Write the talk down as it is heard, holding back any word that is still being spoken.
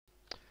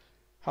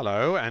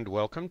Hello and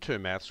welcome to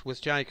Maths with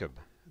Jacob.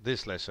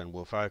 This lesson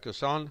will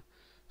focus on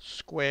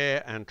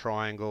square and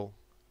triangle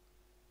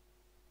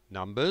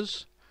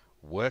numbers,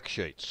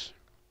 worksheets.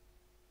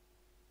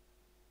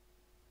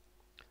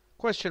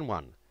 Question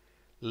 1.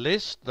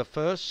 List the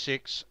first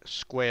 6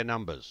 square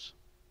numbers.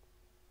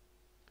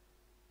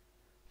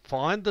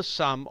 Find the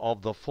sum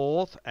of the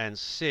 4th and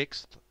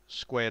 6th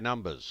square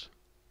numbers.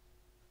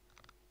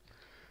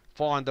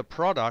 Find the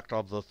product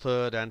of the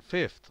 3rd and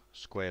 5th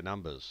square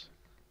numbers.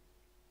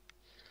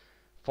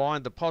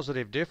 Find the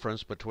positive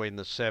difference between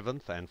the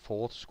 7th and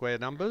 4th square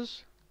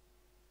numbers.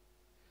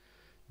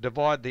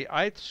 Divide the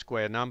 8th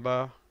square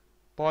number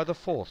by the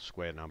 4th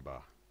square number.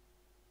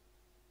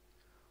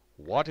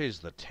 What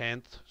is the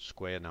 10th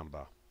square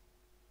number?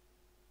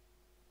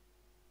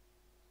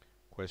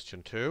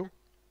 Question 2.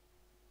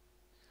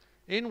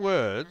 In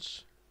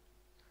words,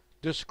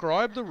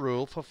 describe the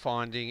rule for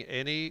finding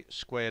any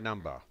square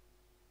number.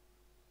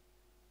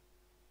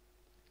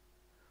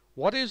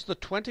 What is the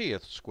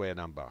 20th square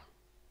number?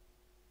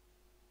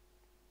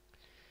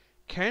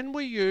 Can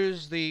we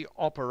use the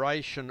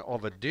operation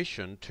of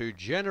addition to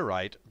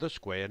generate the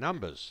square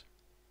numbers?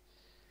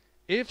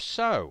 If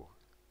so,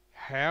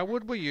 how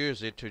would we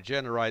use it to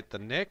generate the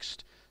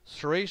next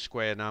 3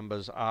 square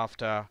numbers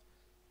after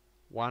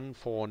 1,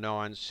 4,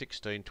 9,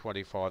 16,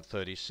 25,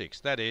 36?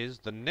 That is,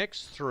 the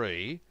next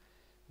 3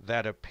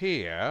 that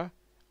appear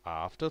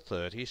after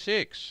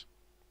 36.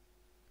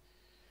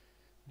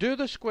 Do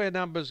the square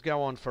numbers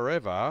go on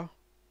forever,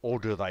 or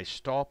do they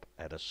stop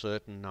at a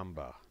certain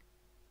number?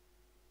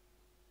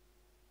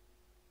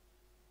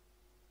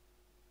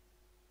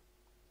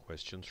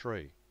 Question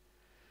 3.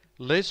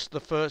 List the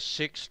first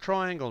 6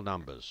 triangle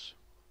numbers.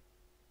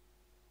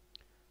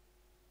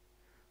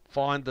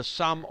 Find the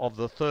sum of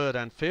the 3rd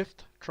and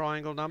 5th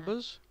triangle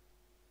numbers.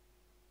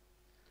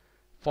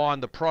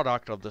 Find the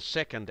product of the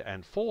 2nd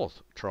and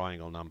 4th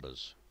triangle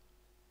numbers.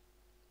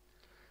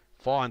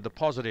 Find the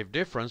positive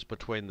difference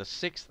between the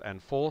 6th and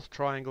 4th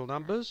triangle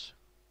numbers.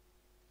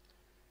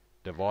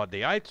 Divide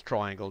the 8th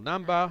triangle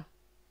number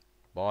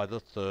by the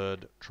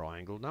 3rd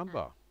triangle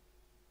number.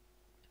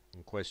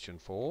 And question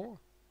 4.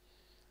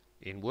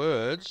 In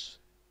words,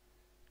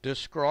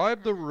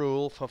 describe the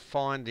rule for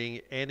finding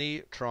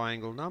any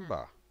triangle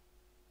number.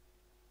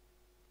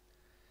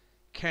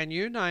 Can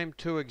you name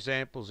 2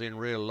 examples in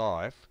real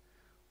life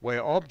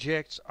where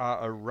objects are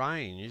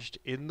arranged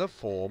in the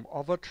form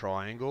of a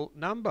triangle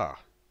number?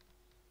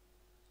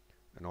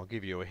 And I'll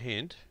give you a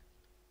hint.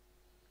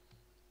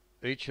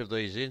 Each of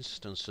these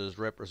instances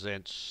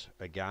represents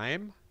a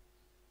game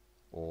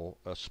or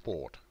a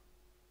sport,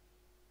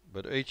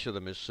 but each of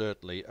them is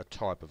certainly a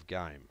type of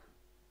game.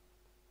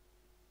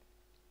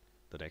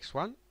 The next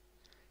one.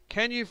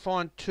 Can you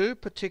find 2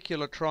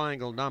 particular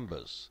triangle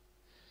numbers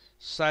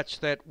such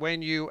that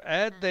when you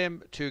add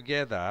them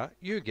together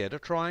you get a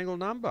triangle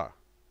number?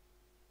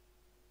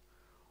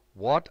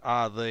 What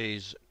are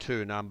these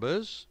 2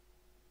 numbers,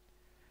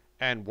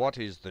 and what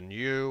is the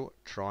new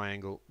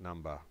triangle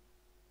number?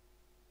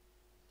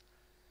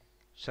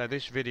 So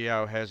this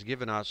video has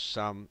given us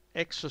some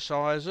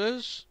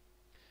exercises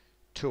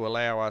to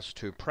allow us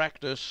to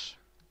practice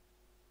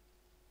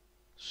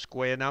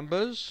square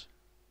numbers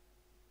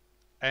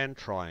and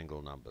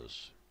triangle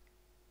numbers.